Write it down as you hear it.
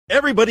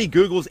Everybody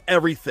Googles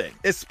everything,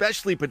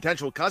 especially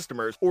potential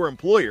customers or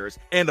employers,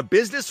 and a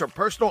business or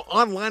personal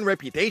online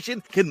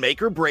reputation can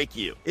make or break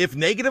you. If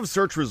negative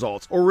search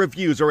results or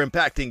reviews are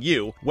impacting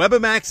you,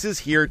 Webamax is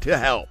here to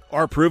help.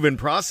 Our proven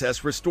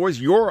process restores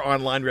your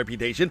online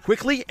reputation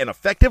quickly and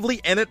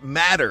effectively, and it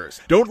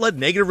matters. Don't let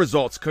negative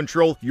results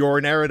control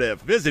your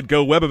narrative. Visit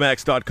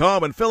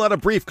GoWebamax.com and fill out a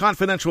brief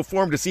confidential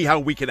form to see how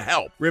we can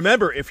help.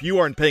 Remember, if you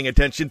aren't paying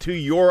attention to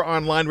your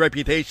online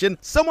reputation,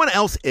 someone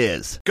else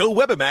is.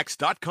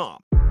 GoWebamax.com.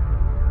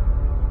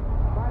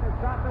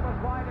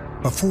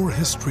 Before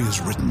history is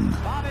written,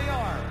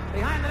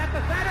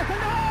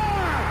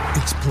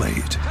 it's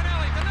played.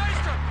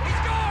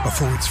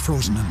 Before it's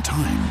frozen in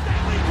time,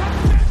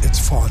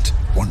 it's fought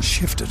one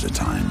shift at a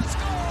time.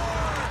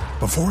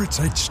 Before it's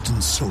etched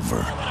in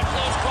silver,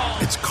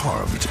 it's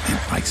carved in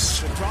ice.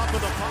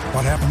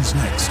 What happens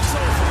next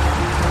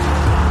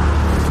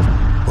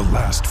will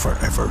last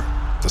forever.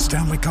 The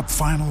Stanley Cup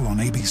Final on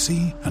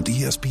ABC and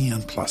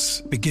ESPN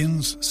Plus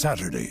begins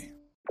Saturday.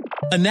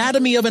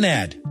 Anatomy of an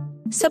ad.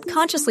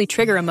 Subconsciously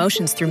trigger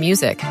emotions through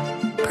music.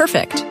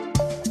 Perfect.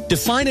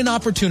 Define an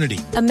opportunity.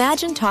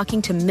 Imagine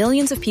talking to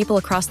millions of people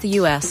across the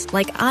U.S.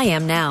 like I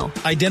am now.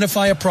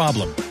 Identify a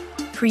problem.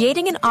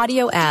 Creating an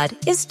audio ad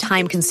is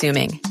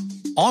time-consuming.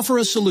 Offer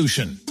a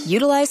solution.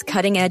 Utilize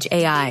cutting-edge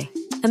AI.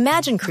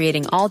 Imagine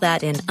creating all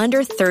that in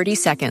under 30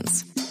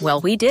 seconds.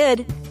 Well, we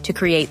did to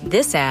create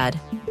this ad.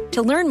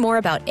 To learn more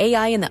about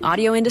AI in the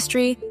audio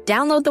industry,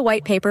 download the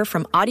white paper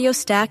from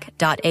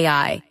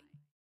audiostack.ai.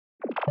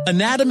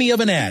 Anatomy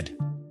of an ad.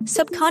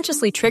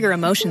 Subconsciously trigger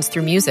emotions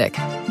through music.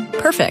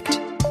 Perfect.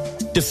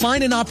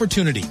 Define an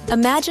opportunity.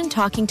 Imagine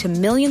talking to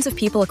millions of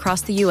people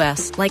across the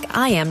U.S. like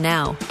I am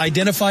now.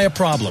 Identify a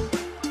problem.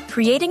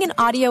 Creating an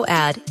audio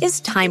ad is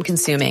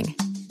time-consuming.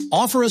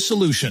 Offer a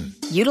solution.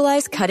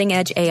 Utilize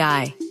cutting-edge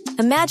AI.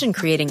 Imagine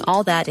creating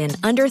all that in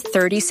under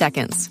 30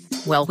 seconds.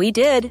 Well, we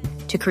did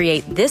to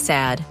create this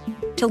ad.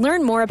 To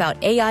learn more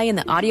about AI in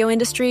the audio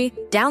industry,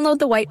 download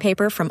the white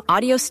paper from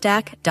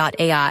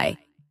audiostack.ai.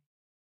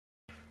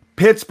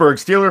 Pittsburgh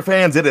Steelers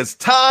fans, it is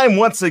time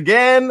once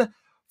again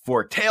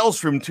for Tales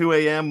from 2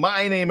 a.m.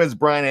 My name is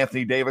Brian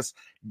Anthony Davis.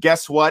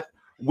 Guess what?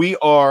 We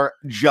are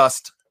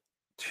just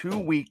 2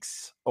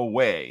 weeks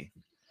away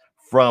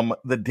from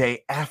the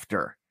day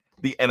after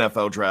the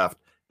NFL draft,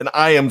 and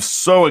I am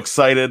so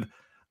excited.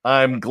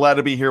 I'm glad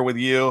to be here with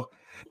you.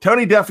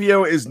 Tony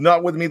Defeo is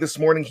not with me this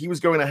morning. He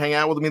was going to hang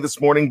out with me this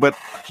morning, but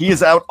he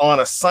is out on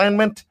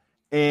assignment.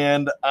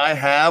 And I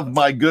have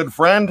my good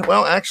friend,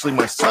 well, actually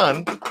my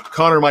son,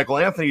 Connor Michael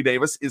Anthony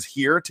Davis, is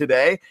here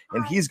today,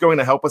 and he's going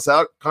to help us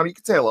out. Connor, you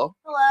can say hello.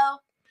 Hello.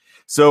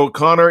 So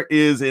Connor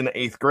is in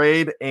 8th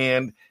grade,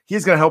 and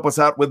he's going to help us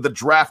out with the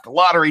draft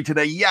lottery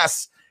today.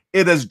 Yes,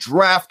 it is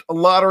draft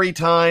lottery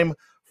time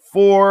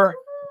for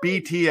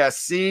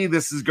BTSC.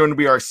 This is going to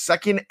be our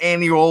second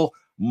annual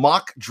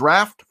mock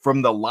draft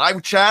from the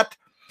live chat,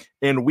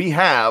 and we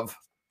have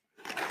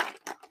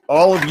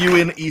all of you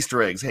in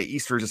Easter eggs. Hey,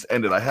 Easter just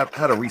ended. I have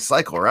had to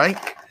recycle, right?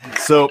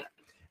 So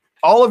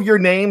all of your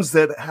names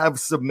that have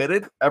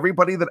submitted,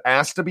 everybody that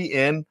asked to be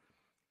in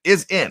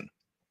is in.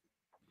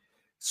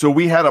 So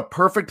we had a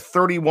perfect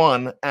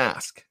 31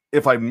 ask.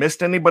 If I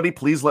missed anybody,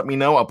 please let me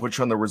know. I'll put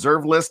you on the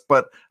reserve list.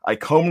 But I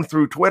combed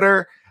through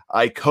Twitter.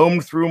 I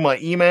combed through my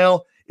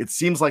email. It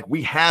seems like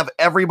we have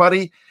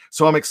everybody.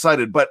 So I'm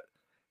excited. But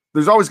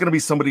there's always going to be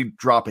somebody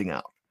dropping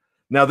out.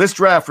 Now, this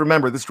draft,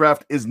 remember, this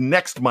draft is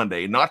next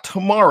Monday, not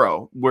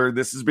tomorrow, where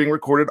this is being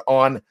recorded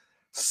on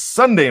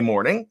Sunday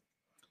morning.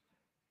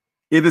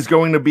 It is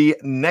going to be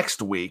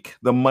next week,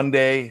 the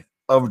Monday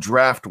of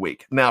draft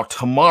week. Now,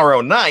 tomorrow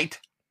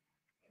night,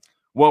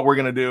 what we're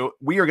going to do,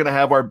 we are going to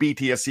have our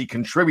BTSC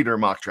contributor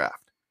mock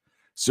draft.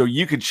 So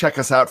you can check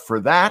us out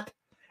for that.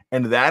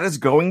 And that is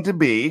going to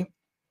be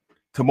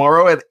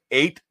tomorrow at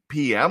 8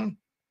 p.m.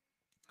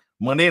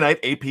 Monday night,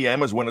 8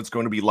 p.m. is when it's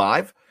going to be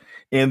live.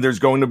 And there's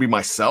going to be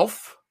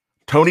myself,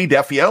 Tony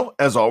Defeo,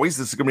 as always.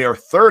 This is going to be our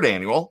third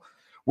annual.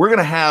 We're going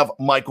to have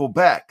Michael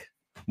Beck,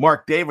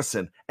 Mark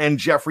Davison, and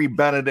Jeffrey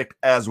Benedict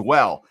as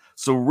well.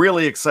 So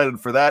really excited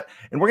for that.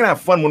 And we're going to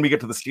have fun when we get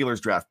to the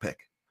Steelers draft pick.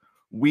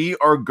 We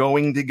are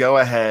going to go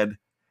ahead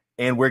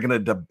and we're going to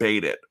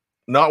debate it.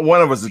 Not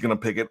one of us is going to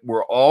pick it.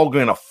 We're all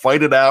going to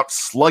fight it out,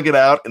 slug it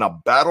out in a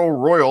battle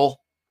royal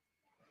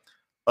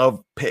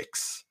of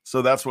picks.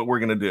 So that's what we're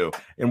going to do.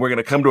 And we're going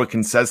to come to a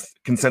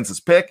consensus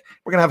pick.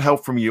 We're going to have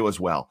help from you as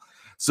well.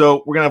 So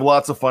we're going to have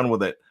lots of fun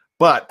with it.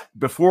 But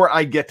before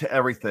I get to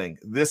everything,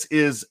 this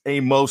is a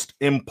most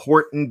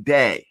important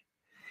day.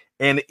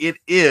 And it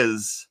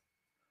is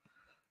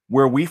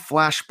where we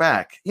flash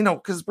back. You know,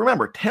 because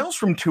remember, Tales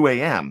from 2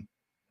 a.m.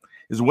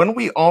 is when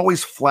we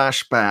always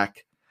flash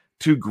back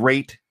to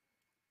great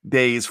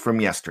days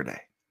from yesterday.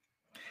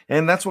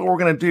 And that's what we're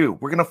going to do.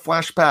 We're going to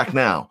flash back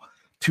now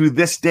to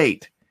this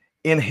date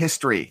in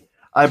history.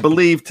 I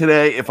believe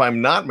today, if I'm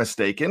not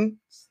mistaken,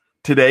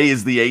 today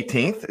is the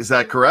 18th. Is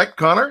that correct,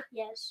 Connor?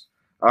 Yes.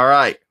 All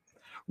right.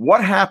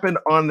 What happened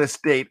on this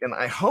date? And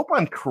I hope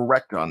I'm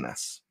correct on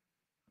this.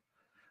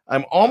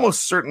 I'm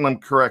almost certain I'm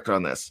correct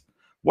on this.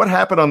 What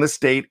happened on this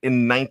date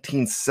in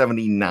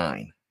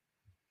 1979?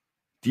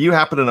 Do you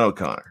happen to know,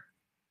 Connor?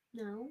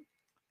 No.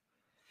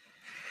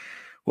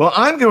 Well,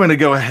 I'm going to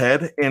go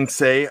ahead and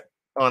say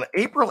on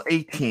April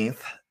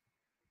 18th,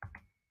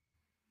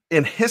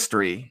 in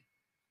history,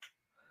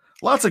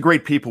 lots of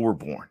great people were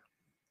born.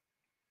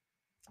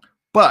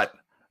 But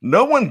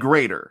no one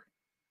greater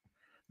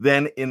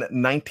than in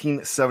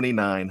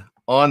 1979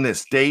 on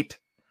this date.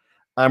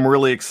 I'm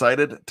really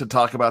excited to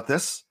talk about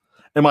this.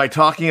 Am I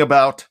talking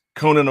about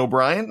Conan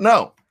O'Brien?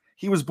 No,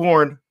 he was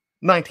born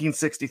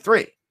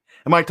 1963.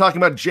 Am I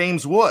talking about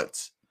James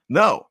Woods?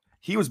 No,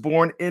 he was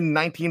born in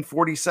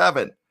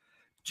 1947.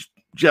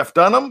 Jeff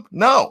Dunham?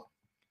 No,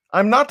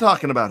 I'm not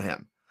talking about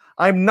him.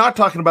 I'm not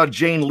talking about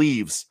Jane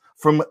Leeves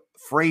from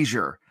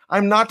Frasier.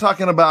 I'm not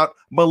talking about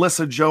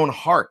Melissa Joan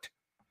Hart.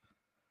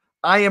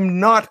 I am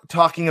not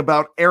talking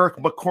about Eric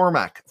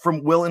McCormack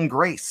from Will and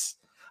Grace.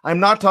 I'm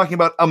not talking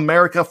about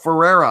America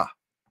Ferrera.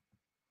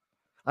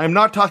 I'm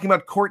not talking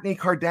about Kourtney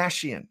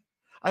Kardashian.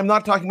 I'm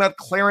not talking about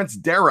Clarence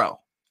Darrow.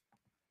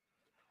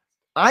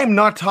 I'm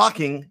not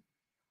talking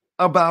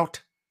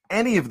about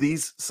any of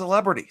these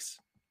celebrities.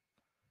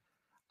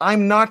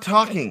 I'm not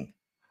talking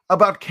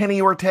about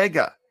Kenny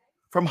Ortega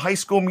from High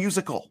School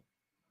Musical.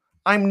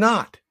 I'm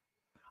not.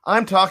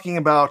 I'm talking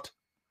about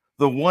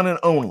the one and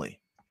only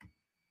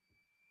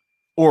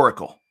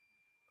Oracle,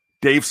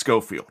 Dave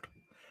Schofield.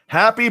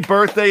 Happy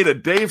birthday to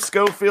Dave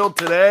Schofield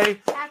today.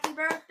 Happy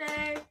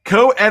birthday.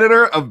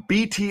 Co-editor of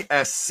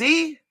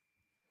BTSC.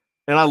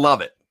 And I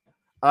love it.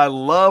 I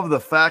love the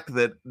fact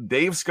that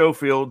Dave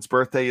Schofield's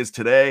birthday is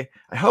today.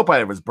 I hope I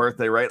have his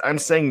birthday right. I'm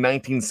saying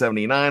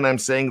 1979. I'm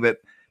saying that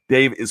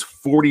Dave is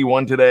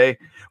 41 today,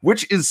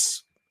 which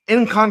is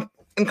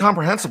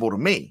incomprehensible to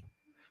me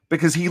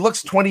because he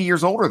looks 20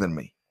 years older than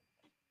me.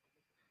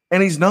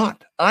 And he's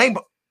not. I'm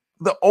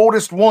the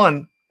oldest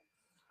one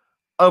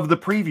of the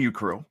preview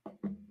crew,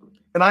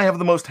 and I have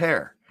the most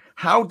hair.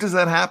 How does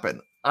that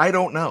happen? I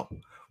don't know.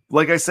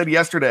 Like I said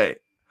yesterday,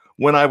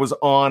 when I was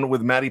on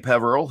with Maddie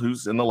Peveril,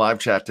 who's in the live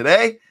chat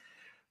today,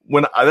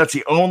 that's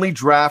the only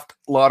draft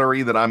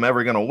lottery that I'm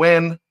ever going to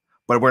win.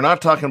 But we're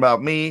not talking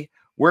about me.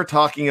 We're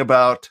talking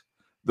about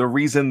the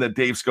reason that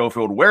Dave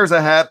Schofield wears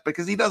a hat,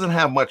 because he doesn't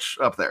have much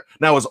up there.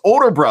 Now, his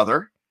older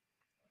brother,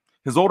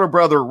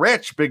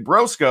 Rich, Big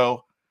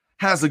Brosco,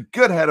 has a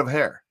good head of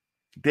hair.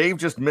 Dave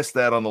just missed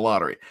that on the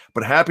lottery.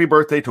 But happy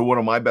birthday to one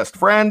of my best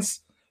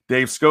friends,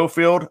 Dave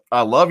Schofield.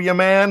 I love you,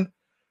 man.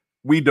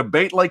 We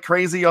debate like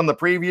crazy on the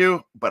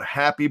preview, but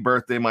happy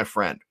birthday, my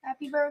friend.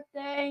 Happy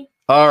birthday.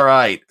 All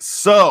right.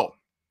 So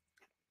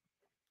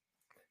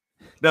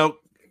now,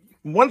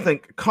 one thing,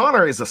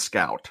 Connor is a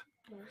scout.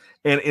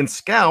 And in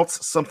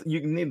scouts, something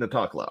you need to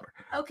talk louder.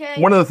 Okay.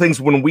 One of the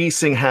things when we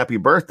sing happy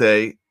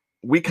birthday,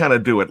 we kind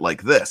of do it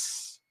like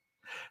this.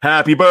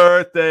 Happy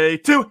birthday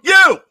to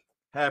you.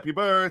 Happy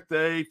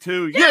birthday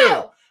to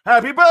you.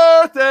 Happy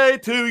birthday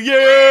to you.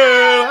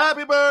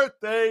 Happy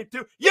birthday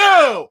to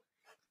you.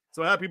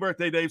 So happy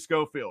birthday, Dave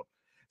Schofield.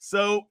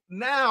 So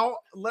now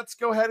let's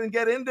go ahead and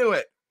get into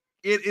it.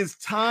 It is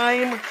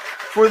time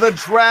for the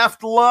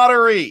draft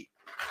lottery.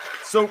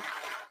 So,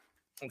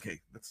 okay,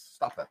 let's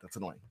stop that. That's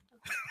annoying.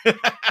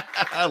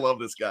 I love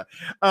this guy.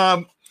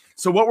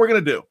 So what we're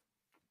going to do,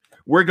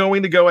 we're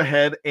going to go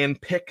ahead and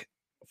pick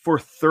for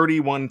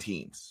 31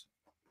 teams.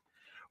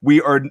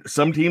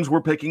 Some teams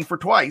we're picking for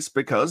twice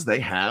because they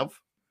have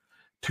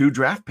 2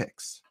 draft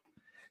picks.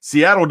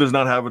 Seattle does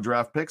not have a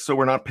draft pick, so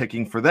we're not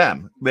picking for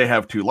them. They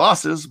have 2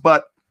 losses,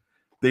 but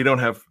they don't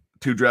have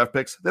 2 draft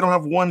picks. They don't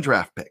have 1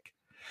 draft pick.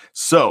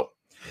 So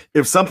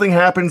if something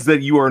happens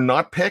that you are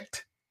not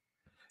picked,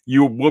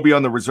 you will be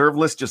on the reserve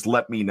list. Just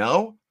let me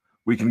know.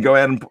 We can go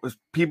ahead and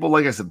people,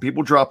 like I said,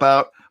 people drop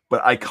out,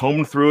 but I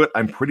combed through it.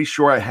 I'm pretty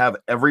sure I have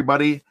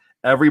everybody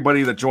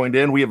that joined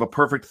in. We have a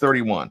perfect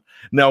 31.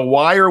 Now,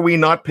 why are we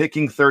not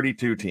picking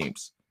 32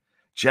 teams?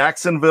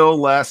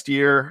 Jacksonville is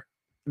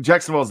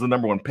the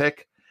number 1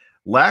 pick.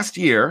 Last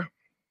year,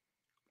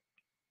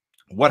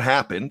 what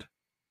happened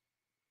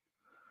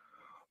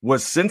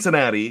was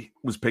Cincinnati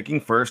was picking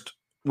first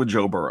with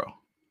Joe Burrow.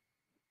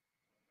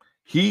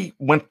 He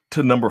went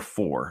to number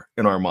 4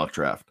 in our mock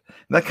draft.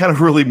 And that kind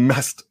of really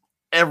messed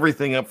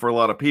everything up for a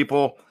lot of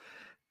people.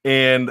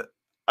 And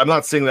I'm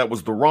not saying that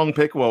was the wrong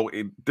pick. Well,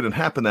 it didn't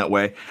happen that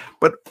way.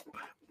 But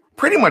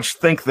pretty much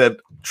think that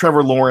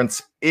Trevor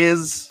Lawrence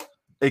is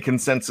a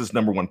consensus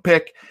number 1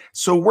 pick.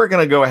 So we're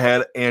going to go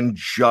ahead and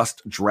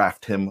just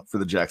draft him for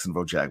the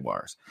Jacksonville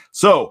Jaguars.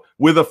 So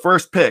with the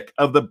first pick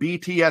of the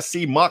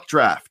BTSC mock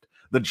draft,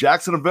 the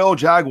Jacksonville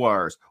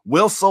Jaguars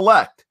will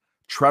select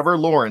Trevor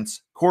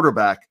Lawrence,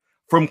 quarterback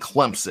from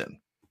Clemson.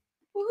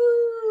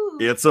 Woo.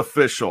 It's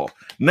official.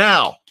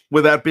 Now,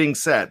 with that being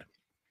said,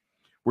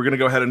 we're going to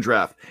go ahead and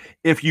draft.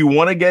 If you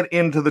want to get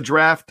into the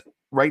draft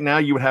right now,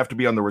 you would have to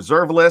be on the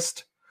reserve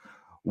list.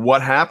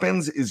 What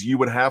happens is you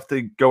would have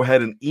to go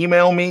ahead and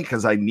email me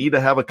because I need to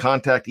have a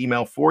contact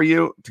email for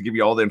you to give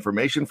you all the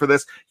information for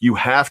this. You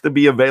have to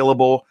be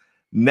available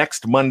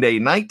next Monday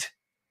night,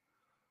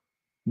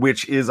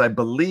 which is, I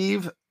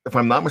believe, if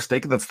I'm not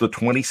mistaken, that's the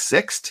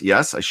 26th.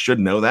 Yes, I should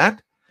know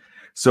that.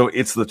 So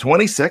it's the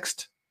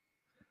 26th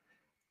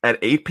at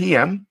 8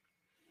 p.m.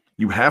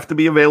 You have to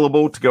be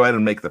available to go ahead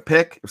and make the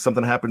pick. If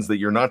something happens that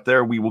you're not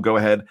there, we will go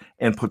ahead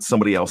and put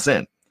somebody else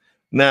in.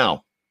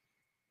 Now,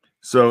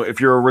 so if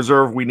you're a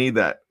reserve, we need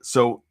that.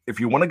 So if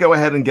you want to go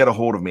ahead and get a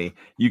hold of me,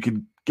 you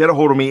can get a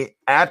hold of me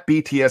at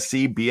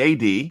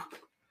BTSCBAD.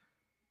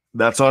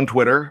 That's on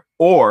Twitter,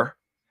 or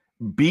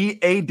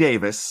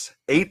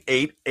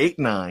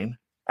BADavis8889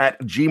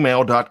 at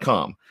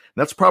gmail.com.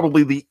 That's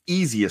probably the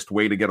easiest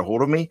way to get a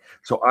hold of me.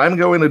 So I'm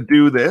going to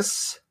do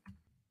this.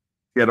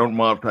 Yeah, I don't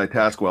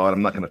multitask well, and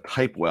I'm not going to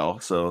type well.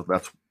 So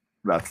that's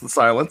the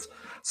silence.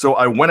 So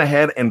I went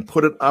ahead and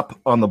put it up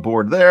on the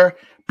board there.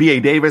 B.A.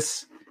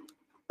 Davis.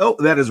 Oh,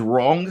 that is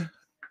wrong.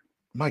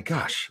 My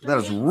gosh, that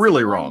is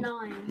really wrong.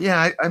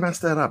 Yeah, I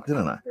messed that up,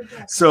 didn't I?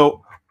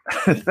 So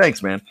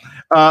thanks, man.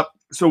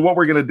 So what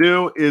we're going to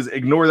do is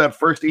ignore that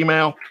first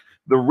email.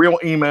 The real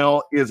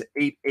email is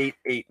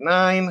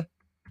 8889.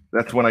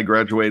 That's when I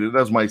graduated. That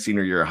was my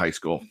senior year of high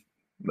school.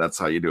 That's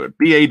how you do it.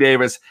 B.A.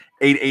 Davis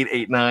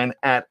 8889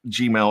 at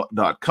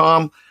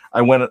gmail.com.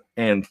 I went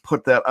and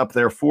put that up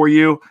there for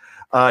you.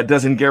 It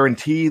doesn't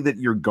guarantee that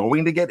you're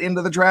going to get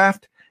into the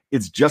draft.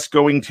 It's just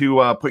going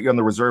to put you on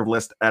the reserve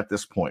list at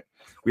this point.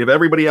 We have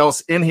everybody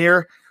else in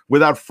here.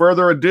 Without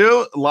further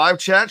ado, live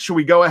chat, should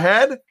we go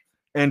ahead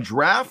and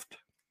draft?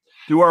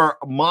 Do our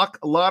mock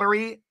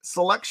lottery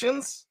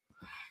selections?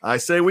 I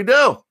say we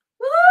do.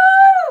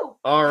 Woo!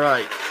 All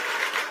right.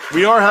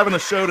 We are having a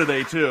show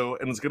today, too,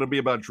 and it's going to be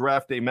about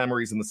draft day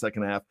memories in the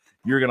second half.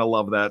 You're going to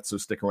love that, so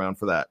stick around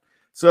for that.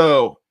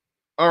 So,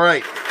 all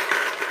right.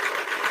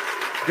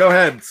 Go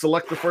ahead.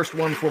 Select the first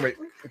one for me.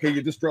 Okay,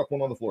 you just dropped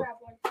one on the floor.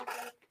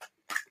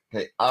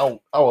 Okay,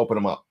 I'll open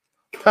them up.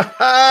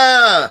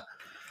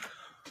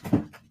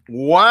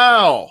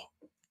 Wow.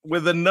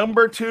 With the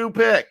number 2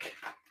 pick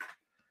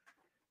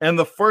and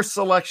the first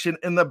selection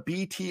in the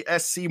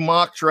BTSC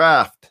mock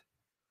draft,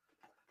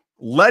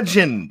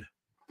 legend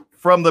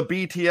from the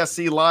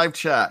BTSC live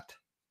chat,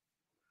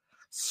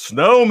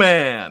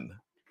 Snowman.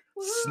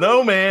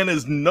 Snowman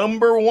is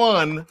number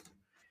 1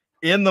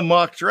 in the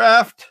mock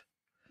draft.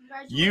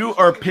 You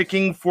are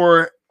picking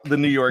for the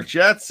New York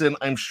Jets, and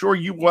I'm sure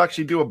you will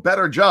actually do a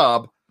better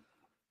job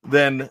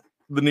than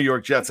the New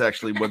York Jets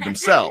actually would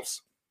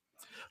themselves.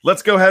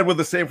 Let's go ahead with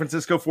the San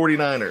Francisco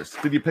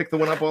 49ers. Did you pick the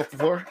one up off the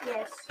floor?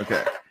 Yes.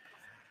 Okay.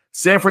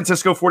 San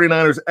Francisco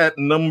 49ers at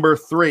number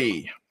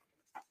 3.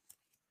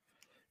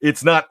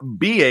 It's not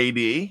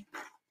BAD.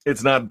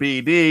 It's not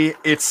BD.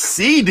 It's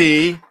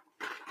CD.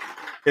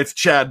 It's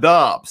Chad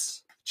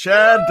Dobbs.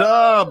 Chad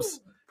Dobbs.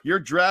 You're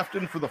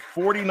drafting for the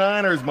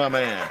 49ers, my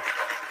man.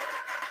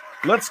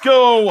 Let's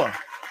go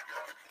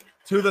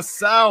to the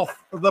south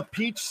of the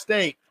Peach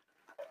State.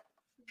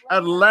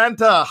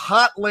 Atlanta,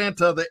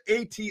 Hotlanta, the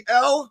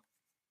ATL.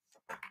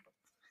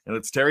 And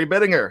it's Terry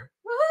Bittinger.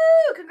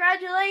 Woohoo!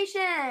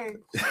 Congratulations.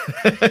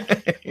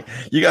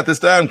 You got this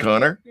down,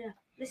 Connor. Yeah,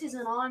 this is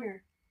an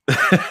honor.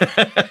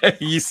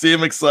 You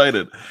seem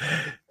excited.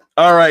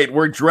 All right,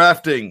 we're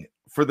drafting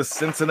for the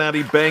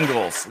Cincinnati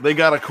Bengals. They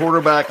got a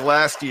quarterback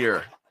last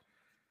year.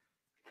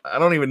 I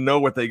don't even know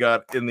what they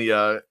got in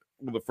the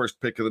first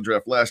pick of the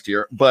draft last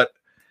year, but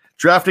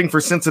drafting for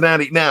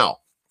Cincinnati now.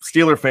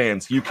 Steeler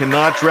fans, you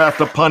cannot draft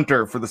a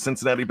punter for the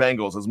Cincinnati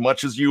Bengals as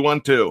much as you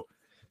want to.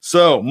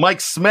 So, Mike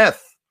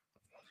Smith,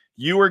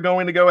 you are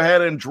going to go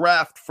ahead and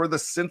draft for the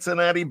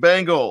Cincinnati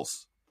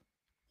Bengals.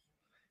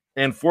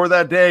 And for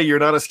that day, you're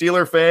not a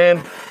Steeler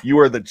fan. You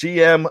are the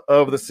GM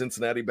of the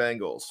Cincinnati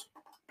Bengals.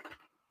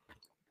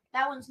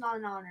 That one's not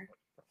an honor.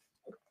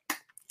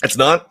 It's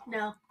not?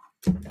 No.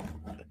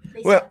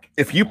 They Well, suck.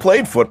 if you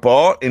played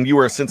football and you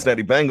were a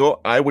Cincinnati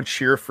Bengal, I would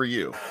cheer for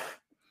you.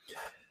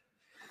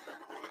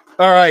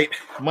 All right,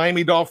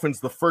 Miami Dolphins,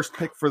 the first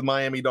pick for the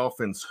Miami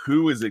Dolphins.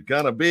 Who is it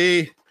going to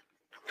be?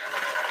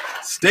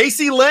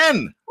 Stacy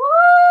Lynn.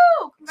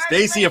 Woo!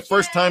 Stacy, a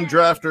first-time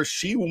Congratulations. drafter.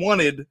 She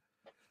wanted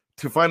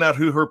to find out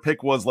who her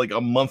pick was like a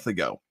month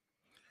ago,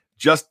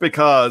 just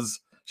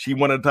because she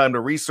wanted time to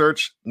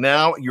research.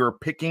 Now you're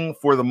picking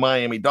for the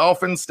Miami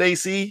Dolphins,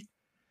 Stacy.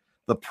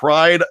 The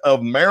pride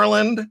of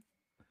Maryland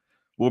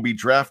will be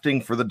drafting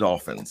for the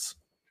Dolphins.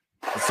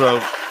 So,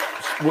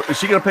 is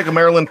she going to pick a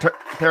Maryland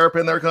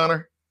Terrapin there,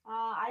 Connor?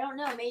 I don't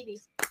know.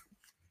 Maybe.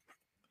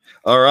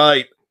 All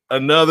right.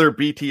 Another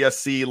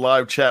BTSC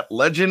live chat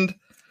legend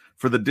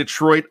for the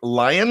Detroit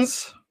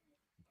Lions.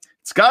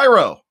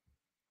 Skyro.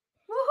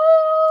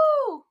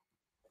 Woohoo!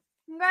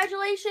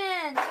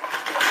 Congratulations.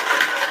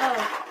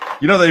 Oh,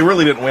 You know, they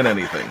really didn't win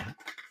anything.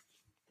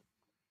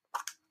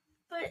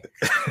 but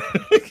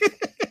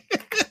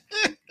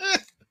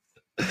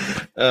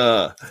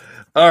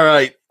All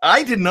right.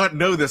 I did not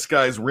know this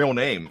guy's real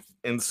name.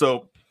 And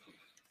so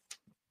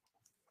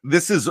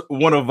this is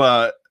one of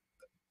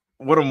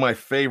my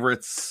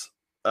favorites,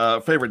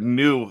 favorite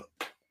new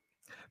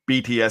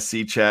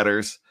BTSC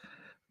chatters,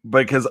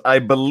 because I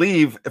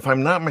believe, if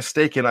I'm not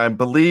mistaken, I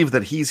believe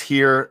that he's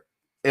here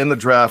in the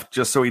draft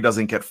just so he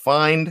doesn't get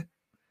fined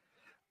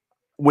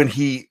when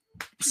he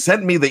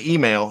sent me the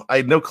email, I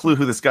had no clue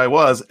who this guy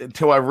was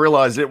until I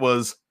realized it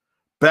was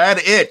Bad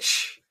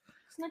Itch.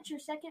 It's not your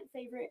second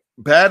favorite.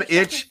 Bad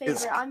Your Itch second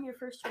is favorite. I'm your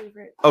first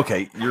favorite.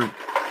 okay.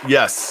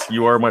 Yes,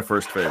 you are my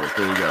first favorite.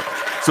 There you go.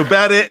 So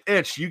Bad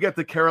Itch, you get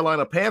the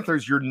Carolina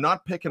Panthers. You're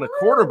not picking a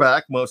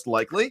quarterback, most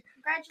likely,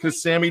 Congratulations.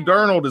 because Sammy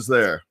Darnold is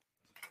there.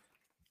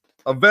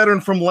 A veteran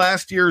from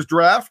last year's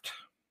draft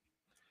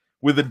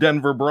with the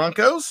Denver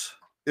Broncos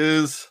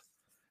is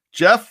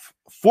Jeff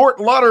Fort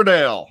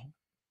Lauderdale.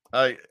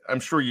 I'm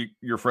sure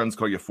your friends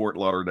call you Fort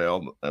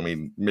Lauderdale. I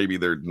mean, maybe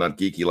they're not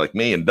geeky like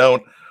me and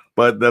don't,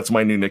 but that's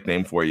my new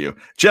nickname for you.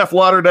 Jeff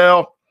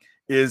Lauderdale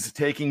is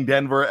taking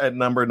Denver at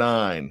number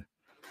 9.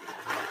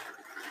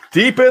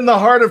 Deep in the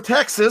heart of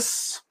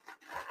Texas,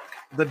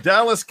 the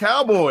Dallas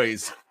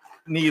Cowboys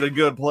need a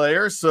good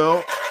player.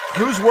 So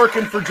who's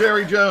working for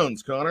Jerry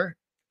Jones, Connor?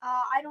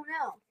 I don't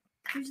know.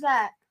 Who's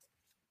that?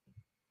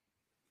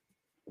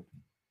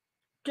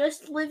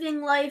 Just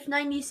Living Life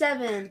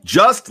 97.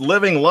 Just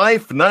Living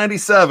Life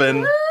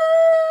 97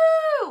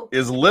 Woo!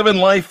 is living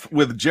life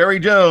with Jerry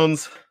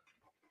Jones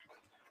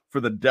for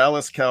the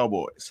Dallas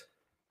Cowboys.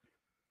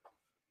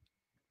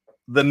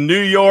 The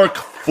New York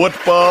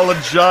Football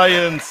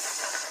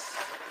Giants.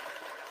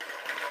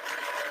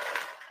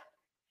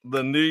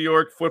 The New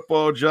York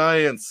Football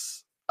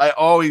Giants.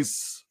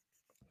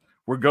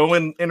 We're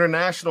going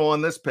international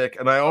on this pick,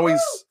 and I always,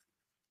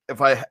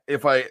 if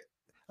I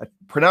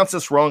pronounce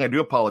this wrong, I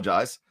do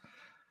apologize.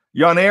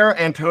 Yanair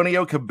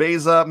Antonio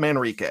Cabeza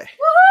Manrique.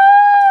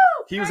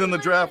 Woo! He was in the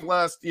draft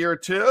last year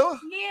too.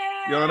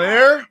 Yeah.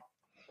 Yanair,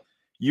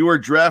 you are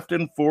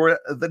drafting for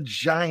the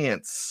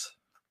Giants.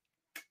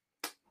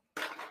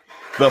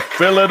 The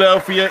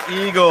Philadelphia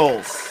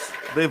Eagles.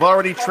 They've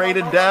already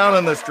traded down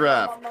in this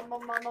draft.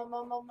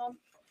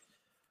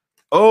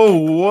 Oh,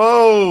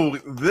 whoa.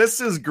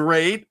 This is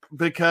great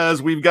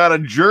because we've got a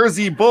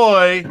Jersey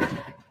boy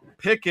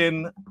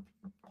picking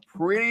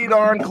pretty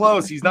darn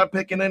close. He's not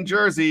picking in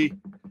Jersey.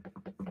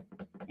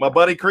 My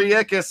buddy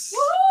Kriekis.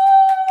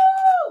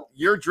 Woo!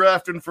 You're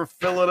drafting for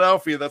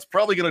Philadelphia. That's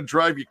probably going to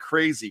drive you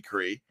crazy,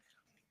 Kree.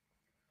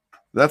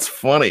 That's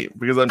funny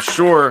because I'm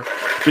sure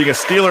being a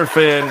Steeler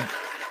fan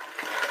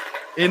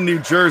in New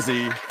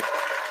Jersey,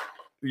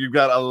 you've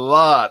got a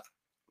lot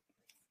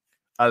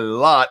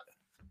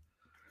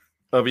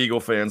of Eagle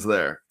fans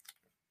there.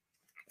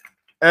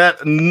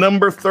 At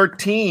number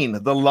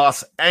 13, the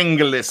Los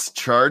Angeles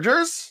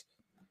Chargers.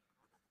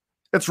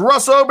 It's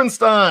Russ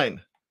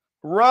Obenstein.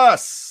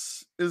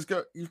 Russ is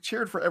go. You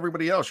cheered for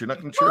everybody else. You're not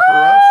going to cheer for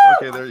Russ?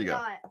 Okay, there you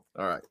go.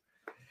 All right.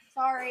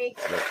 Sorry.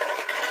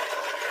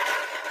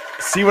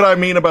 See what I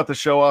mean about the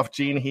show off,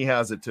 Gene? He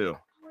has it too.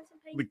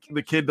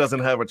 The kid doesn't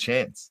have a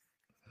chance.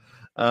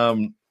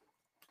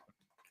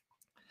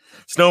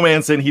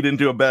 Snowman said he didn't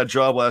do a bad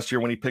job last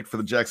year when he picked for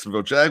the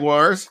Jacksonville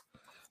Jaguars.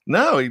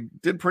 No, he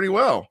did pretty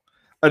well.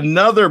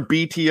 Another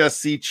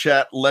BTSC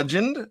chat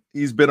legend.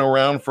 He's been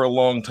around for a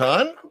long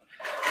time.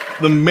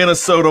 The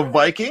Minnesota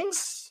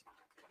Vikings.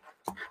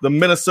 The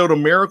Minnesota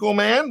Miracle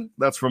Man.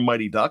 That's from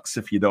Mighty Ducks,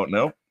 if you don't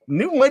know.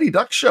 New Mighty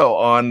Ducks show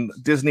on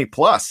Disney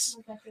Plus.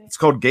 It's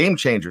called Game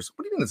Changers.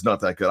 What do you mean it's not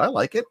that good? I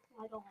like it.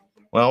 I don't like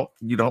it. Well,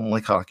 you don't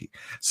like hockey.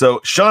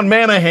 So Sean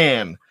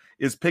Manahan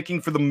is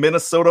picking for the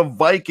Minnesota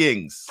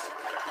Vikings.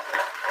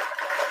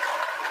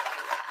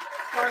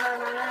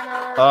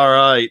 All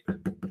right.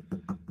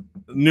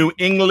 New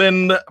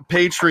England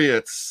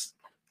Patriots.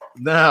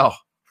 Now,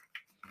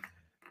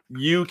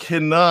 you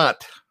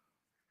cannot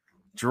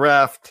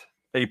draft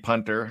a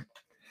punter.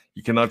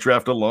 You cannot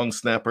draft a long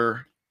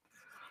snapper.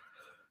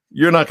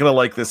 You're not going to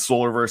like this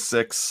Solarverse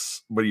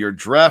 6, but you're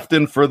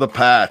drafting for the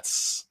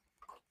Pats.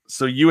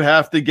 So you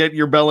have to get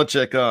your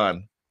Belichick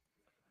on.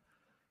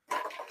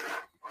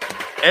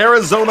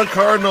 Arizona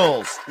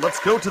Cardinals. Let's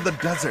go to the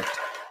desert.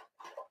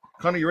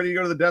 Connor, you ready to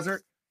go to the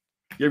desert?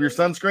 You have your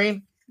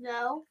sunscreen?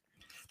 No.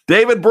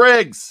 David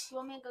Briggs. You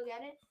want me to go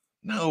get it?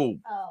 No.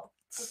 Oh,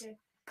 okay.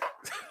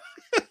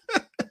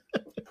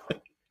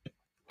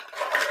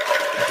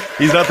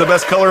 He's not the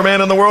best color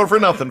man in the world for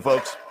nothing,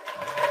 folks.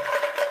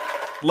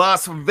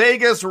 Las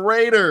Vegas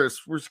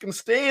Raiders. We're just going to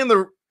stay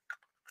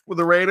with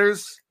the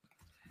Raiders.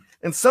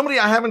 And somebody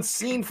I haven't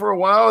seen for a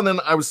while, and then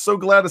I was so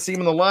glad to see him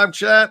in the live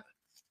chat.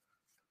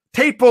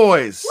 Tate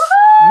Boys.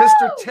 Woo-hoo!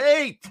 Mr.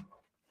 Tate.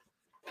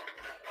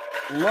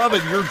 Love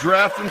it. You're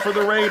drafting for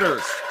the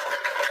Raiders.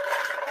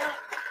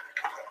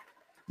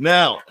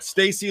 Now,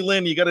 Stacy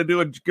Lynn, you got to do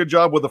a good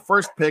job with the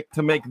first pick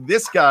to make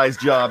this guy's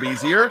job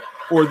easier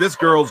or this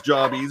girl's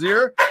job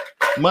easier.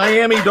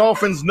 Miami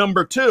Dolphins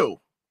number 2.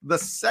 The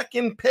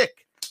second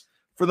pick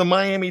for the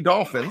Miami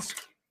Dolphins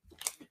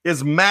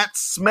is Matt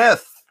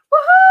Smith.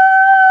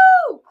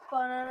 Woohoo!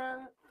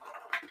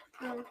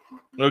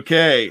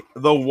 Okay,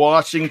 the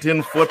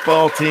Washington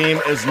football team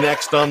is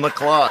next on the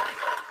clock.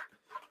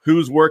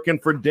 Who's working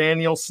for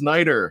Daniel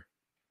Snyder?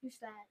 Who's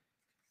that?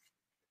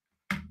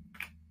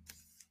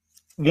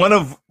 One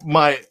of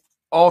my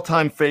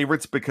all-time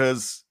favorites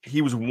because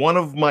he was one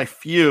of my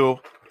few,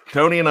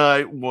 Tony and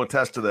I will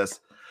attest to this,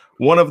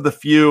 one of the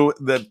few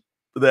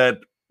that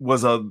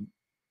was a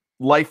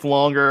life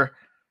longer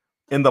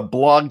in the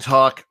Blog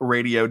Talk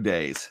radio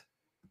days.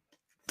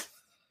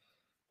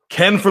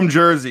 Ken from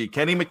Jersey,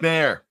 Kenny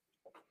McNair.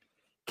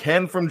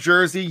 Ken from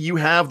Jersey, you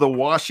have the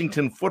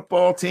Washington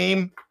football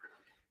team.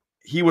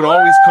 He would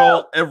always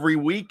call every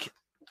week,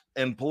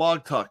 and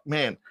Blog Talk,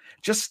 man,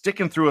 just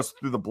sticking through us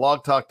through the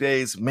Blog Talk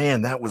days,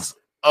 man, that was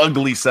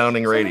ugly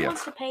sounding Someone radio.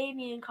 wants to pay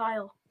me and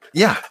Kyle.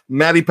 Yeah,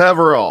 Maddie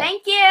Peverall.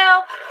 Thank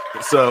you.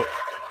 So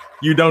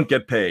you don't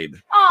get paid.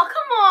 Oh,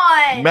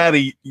 come on.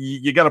 Maddie,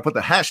 you got to put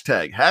the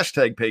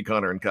hashtag pay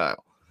Connor and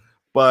Kyle.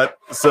 But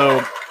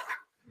so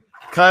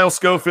Kyle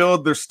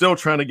Schofield, they're still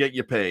trying to get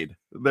you paid.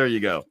 There you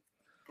go.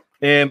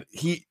 And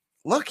he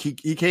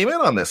came in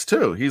on this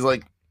too. He's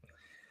like,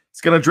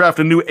 he's going to draft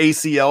a new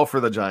ACL for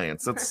the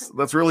Giants.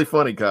 That's really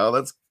funny, Kyle.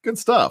 That's good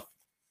stuff.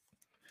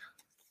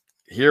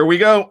 Here we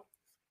go.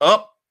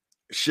 Up,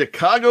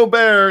 Chicago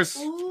Bears.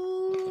 Ooh.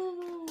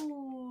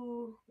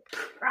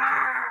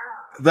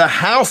 The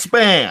house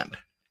band.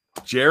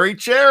 Jerry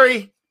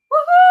Cherry.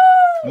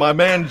 Woohoo! My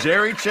man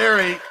Jerry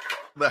Cherry,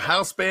 the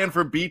house band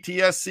for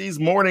BTSC's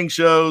morning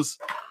shows.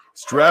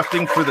 It's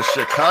drafting for the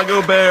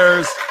Chicago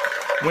Bears.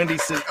 Windy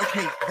City.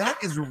 Okay, that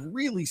is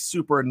really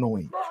super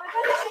annoying. Well, I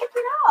gotta shake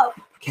it up.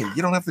 Okay,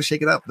 you don't have to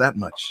shake it up that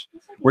much.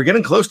 We're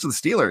getting close to the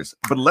Steelers,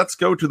 but let's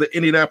go to the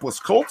Indianapolis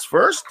Colts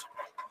first.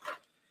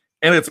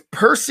 And it's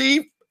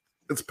Percy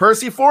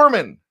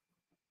Foreman.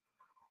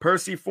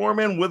 Percy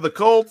Foreman with the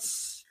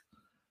Colts.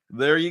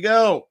 There you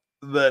go.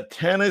 The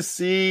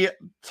Tennessee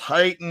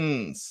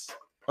Titans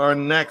are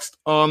next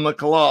on the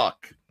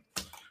clock.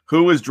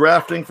 Who is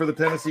drafting for the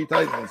Tennessee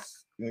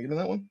Titans? Can you get in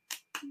that one?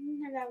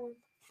 I got one.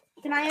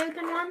 Can I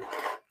open one?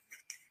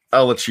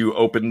 I'll let you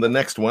open the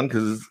next one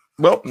because,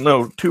 well,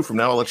 no, 2 from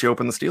now. I'll let you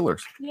open the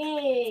Steelers.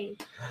 Yay.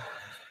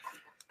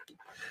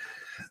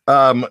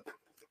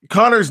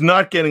 Connor's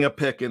not getting a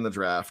pick in the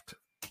draft.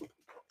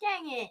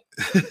 Dang it.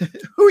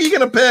 Who are you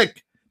going to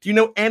pick? Do you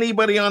know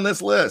anybody on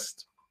this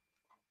list?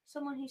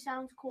 Someone who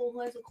sounds cool,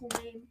 who has a cool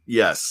name.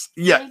 Yes.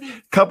 Yeah. Maybe.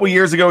 A couple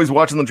years ago, he's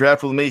watching the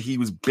draft with me. He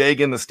was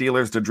begging the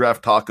Steelers to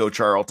draft Taco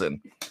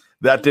Charlton.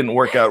 That didn't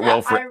work out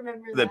well for I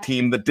remember the that.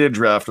 team that did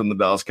draft from the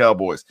Dallas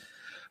Cowboys.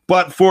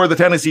 But for the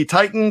Tennessee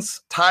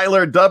Titans,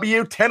 Tyler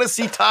W.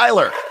 Tennessee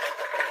Tyler.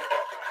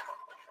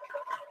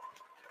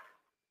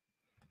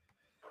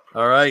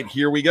 All right,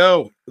 here we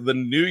go. The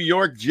New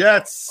York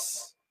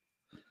Jets.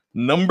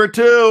 Number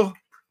 2.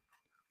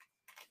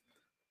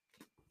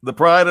 The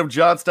pride of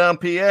Johnstown,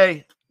 PA.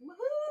 Woohoo!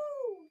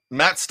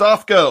 Matt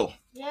Stofko.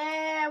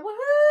 Yeah, woohoo!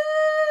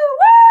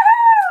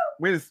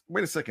 Woo!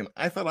 Wait a second.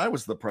 I thought I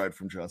was the pride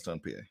from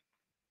Johnstown, PA.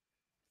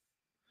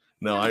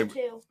 No, Number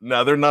 2.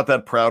 No, they're not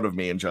that proud of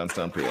me in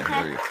Johnstown, PA.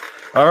 There you go.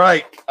 All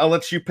right, I'll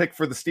let you pick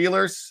for the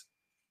Steelers.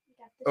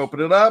 Open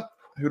it up.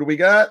 Who do we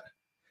got?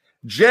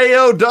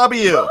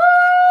 J-O-W. Woohoo!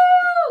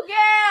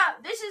 Yeah,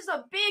 this is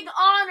a big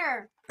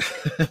honor.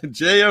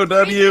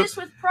 J-O-W. Treat this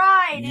with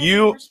pride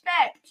and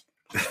respect.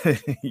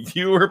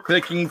 You were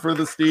picking for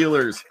the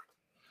Steelers.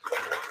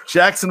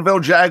 Jacksonville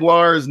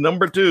Jaguars,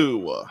 number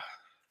 2.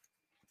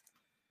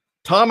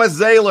 Thomas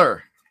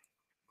Zahler.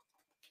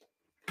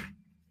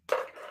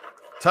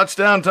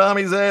 Touchdown,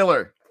 Tommy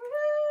Zahler.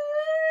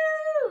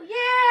 Woo!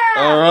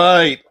 Yeah. All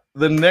right.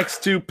 The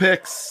next 2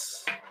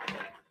 picks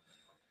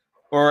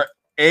are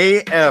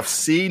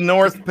AFC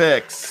North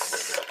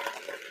picks.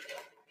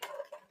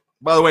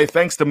 By the way,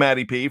 thanks to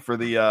Matty P for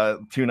the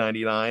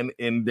 $2.99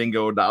 in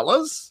Dingo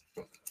Dollars.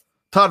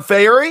 Todd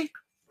Fahey,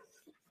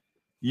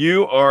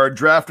 you are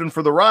drafting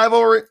for the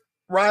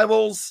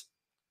rivals,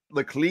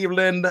 the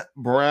Cleveland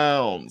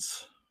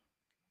Browns.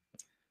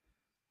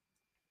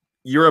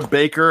 You're a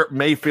Baker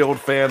Mayfield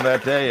fan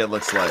that day, it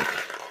looks like.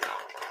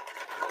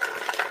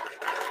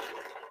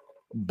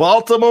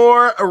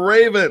 Baltimore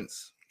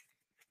Ravens.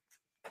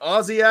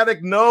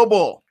 Asiatic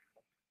Noble.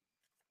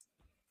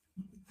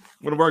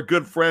 One of our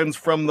good friends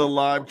from the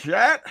live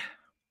chat.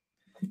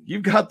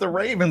 You've got the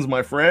Ravens,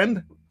 my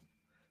friend.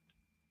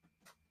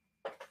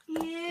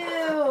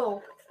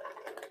 Ew.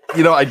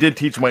 You know, I did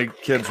teach my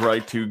kids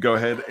right to go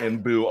ahead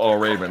and boo all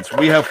Ravens.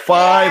 We have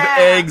 5 Yeah,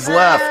 eggs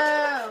left.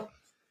 boo.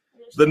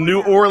 The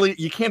New Orleans,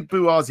 you can't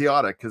boo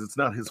Asiatic because it's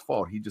not his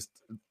fault. It's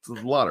a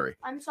lottery.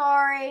 I'm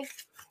sorry.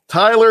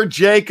 Tyler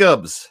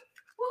Jacobs.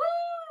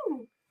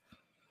 Woohoo!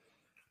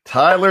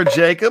 Tyler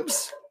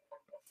Jacobs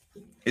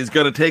is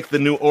going to take the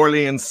New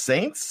Orleans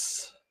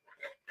Saints.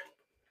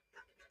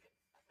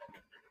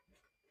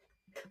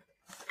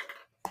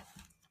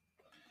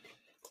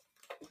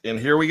 And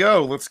here we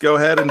go. Let's go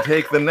ahead and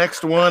take the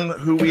next one.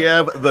 Who we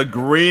have? The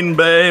Green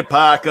Bay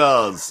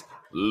Packers.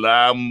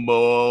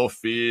 Lambeau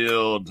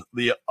Field.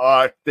 The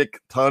Arctic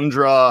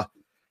Tundra.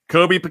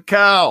 Kobe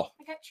Pacau.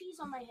 I got cheese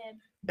on my head.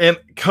 And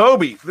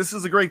Kobe, this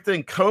is a great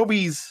thing.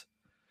 Kobe's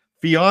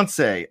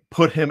fiance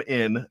put him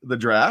in the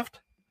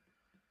draft.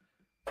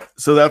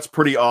 So that's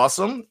pretty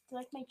awesome. Do you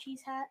like my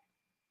cheese hat?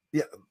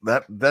 Yeah,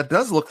 that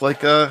does look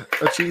like a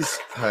cheese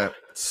hat,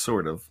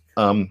 sort of.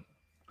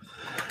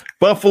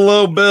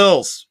 Buffalo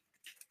Bills.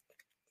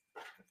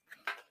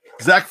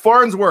 Zach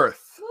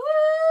Farnsworth, Woo!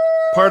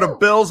 part of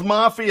Bills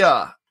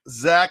Mafia.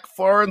 Zach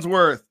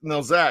Farnsworth.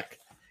 No, Zach,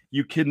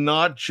 you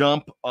cannot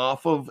jump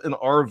off of an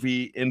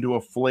RV into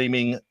a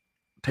flaming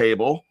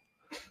table.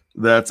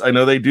 I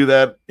know they do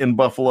that in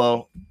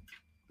Buffalo.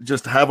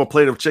 Just have a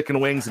plate of chicken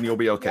wings and you'll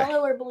be okay.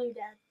 Yellow or blue,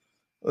 Dad?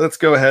 Let's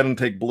go ahead and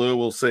take blue.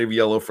 We'll save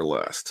yellow for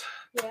last.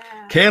 Yeah.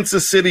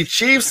 Kansas City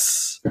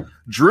Chiefs,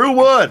 Drew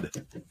Wood.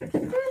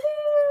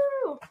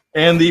 Woo-hoo!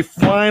 And the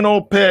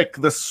final pick,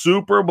 the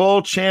Super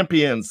Bowl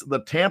champions, the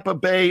Tampa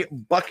Bay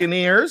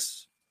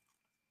Buccaneers.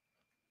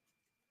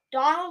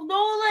 Donald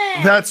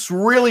Nolan. That's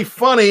really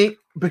funny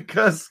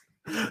because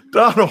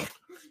Donald,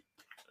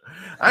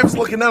 I was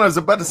looking down, I was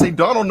about to say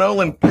Donald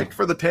Nolan picked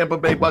for the Tampa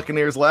Bay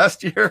Buccaneers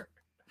last year.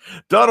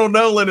 Donald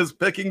Nolan is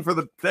picking for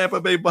the Tampa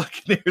Bay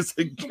Buccaneers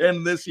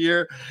again this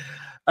year.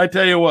 I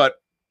tell you what,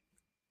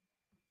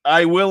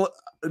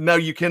 now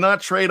you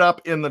cannot trade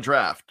up in the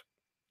draft,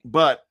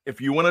 but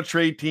if you want to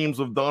trade teams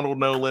with Donald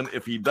Nolan,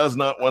 if he does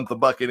not want the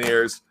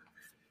Buccaneers,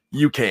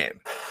 you can.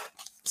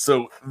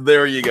 So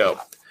there you go.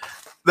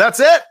 That's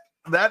it.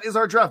 That is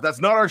our draft. That's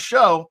not our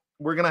show.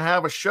 We're going to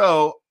have a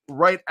show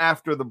right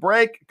after the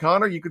break.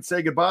 Connor, you could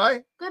say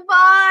goodbye.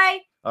 Goodbye.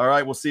 All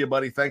right. We'll see you,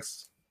 buddy.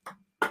 Thanks.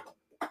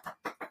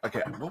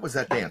 Okay. What was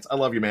that dance? I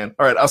love you, man.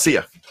 All right. I'll see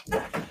you.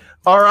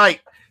 All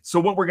right. So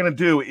what we're going to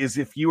do is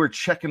if you are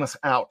checking us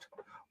out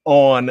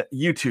on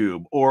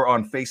YouTube or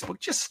on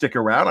Facebook, just stick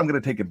around. I'm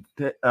going to take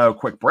a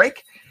quick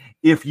break.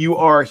 If you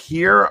are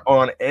here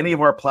on any of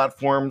our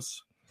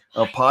platforms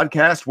of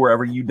podcast,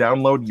 wherever you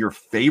download your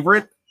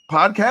favorite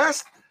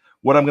podcast,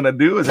 what I'm going to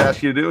do is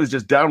ask you to do is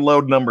just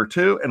download number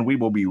 2, and we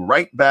will be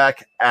right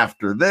back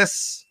after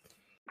this.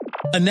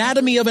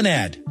 Anatomy of an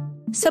ad.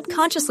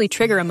 Subconsciously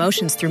trigger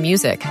emotions through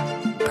music.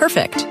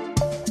 Perfect.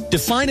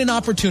 Define an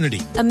opportunity.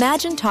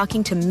 Imagine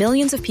talking to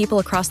millions of people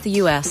across the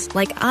U.S.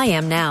 like I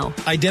am now.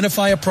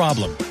 Identify a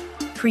problem.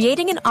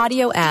 Creating an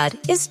audio ad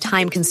is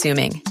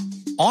time-consuming.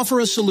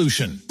 Offer a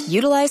solution.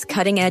 Utilize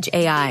cutting-edge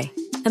AI.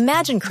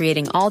 Imagine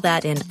creating all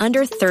that in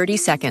under 30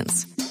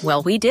 seconds.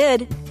 Well, we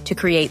did to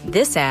create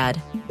this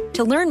ad.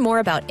 To learn more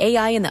about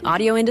AI in the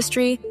audio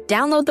industry,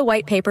 download the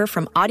white paper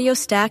from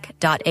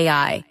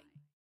audiostack.ai.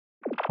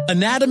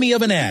 Anatomy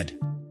of an ad.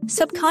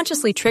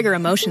 Subconsciously trigger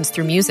emotions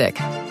through music.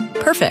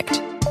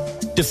 Perfect.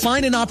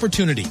 Define an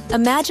opportunity.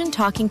 Imagine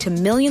talking to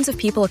millions of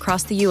people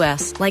across the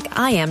U.S. like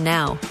I am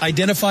now.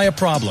 Identify a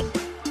problem.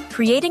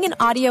 Creating an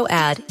audio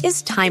ad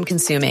is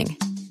time-consuming.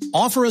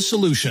 Offer a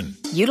solution.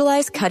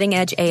 Utilize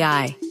cutting-edge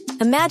AI.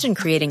 Imagine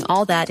creating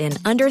all that in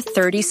under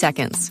 30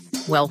 seconds.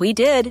 Well, we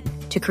did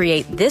to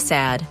create this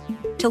ad.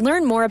 To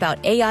learn more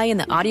about AI in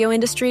the audio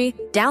industry,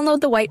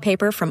 download the white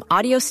paper from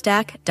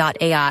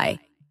audiostack.ai.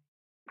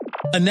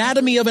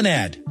 Anatomy of an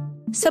ad.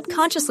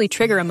 Subconsciously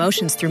trigger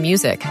emotions through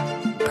music.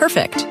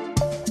 Perfect.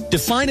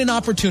 Define an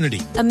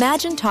opportunity.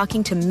 Imagine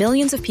talking to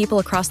millions of people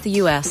across the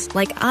U.S.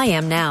 like I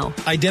am now.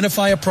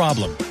 Identify a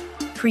problem.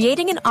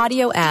 Creating an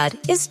audio ad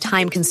is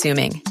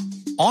time-consuming.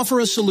 Offer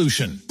a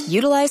solution.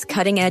 Utilize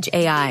cutting-edge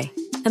AI.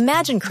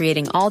 Imagine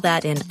creating all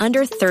that in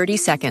under 30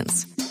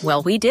 seconds.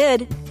 Well, we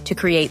did to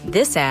create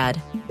this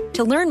ad.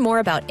 To learn more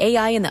about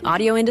AI in the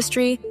audio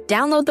industry,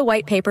 download the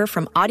white paper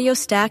from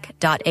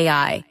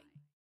audiostack.ai.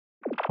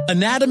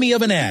 Anatomy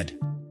of an ad.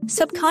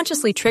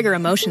 Subconsciously trigger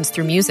emotions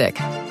through music.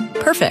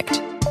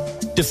 Perfect.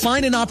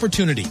 Define an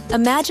opportunity.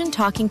 Imagine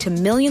talking to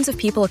millions of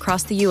people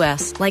across the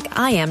U.S. like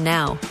I am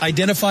now.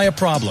 Identify a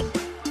problem.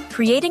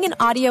 Creating an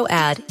audio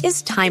ad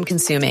is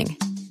time-consuming.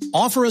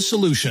 Offer a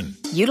solution.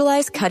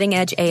 Utilize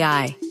cutting-edge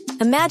AI.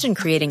 Imagine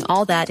creating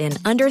all that in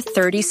under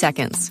 30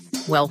 seconds.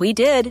 Well, we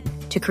did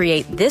to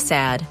create this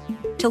ad.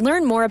 To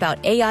learn more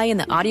about AI in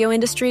the audio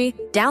industry,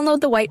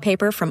 download the white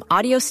paper from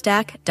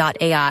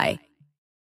audiostack.ai.